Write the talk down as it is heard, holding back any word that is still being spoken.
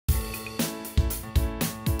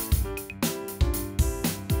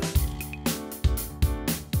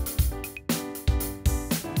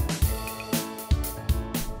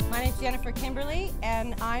Jennifer Kimberly,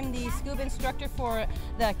 and I'm the scuba instructor for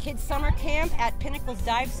the kids summer camp at Pinnacles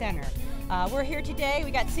Dive Center. We're here today. We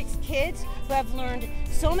got 6 kids who have learned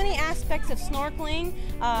so many aspects of snorkeling,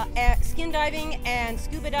 skin diving, and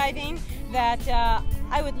scuba diving that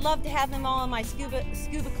I would love to have them all in my scuba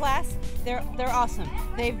class. They're awesome.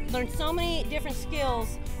 They've learned so many different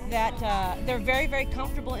skills that they're very, very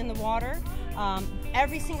comfortable in the water.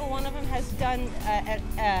 Every single one of them has done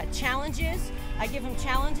challenges. I give them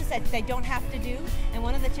challenges that they don't have to do, and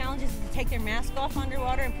one of the challenges is to take their mask off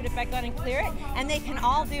underwater and put it back on and clear it, and they can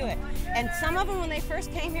all do it. And some of them, when they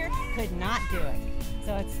first came here, could not do it.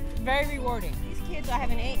 So it's very rewarding. These kids, I have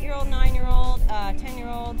an 8-year-old, 9-year-old,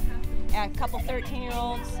 10-year-old, a couple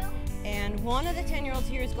 13-year-olds, and one of the 10-year-olds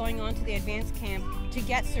here is going on to the advanced camp to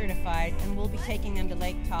get certified, and we'll be taking them to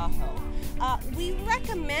Lake Tahoe. We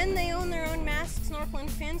recommend they own their own masks, snorkel, and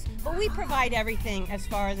fins, but we provide everything as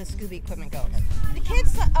far as the scuba equipment goes. The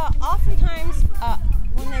kids oftentimes,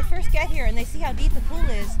 when they first get here and they see how deep the pool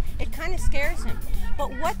is, it kind of scares them.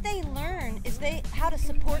 But what they learn is how to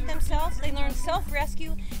support themselves. They learn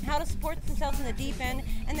self-rescue, how to support themselves in the deep end,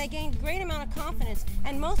 and they gain a great amount of confidence.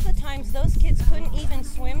 And most of the times, those kids couldn't even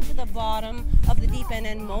swim to the bottom of the deep end,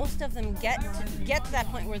 and most of them get to that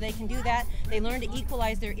point where they can do that. They learn to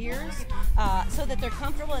equalize their ears so that they're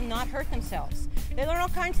comfortable and not hurt themselves. They learn all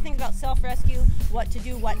kinds of things about self-rescue, what to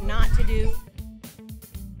do, what not to do.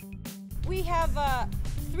 We have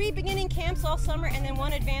 3 beginning camps all summer and then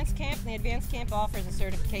 1 advanced camp, and the advanced camp offers a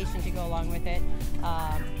certification to go along with it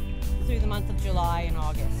through the month of July and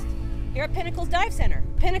August. Here at Pinnacles Dive Center,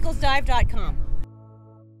 pinnaclesdive.com.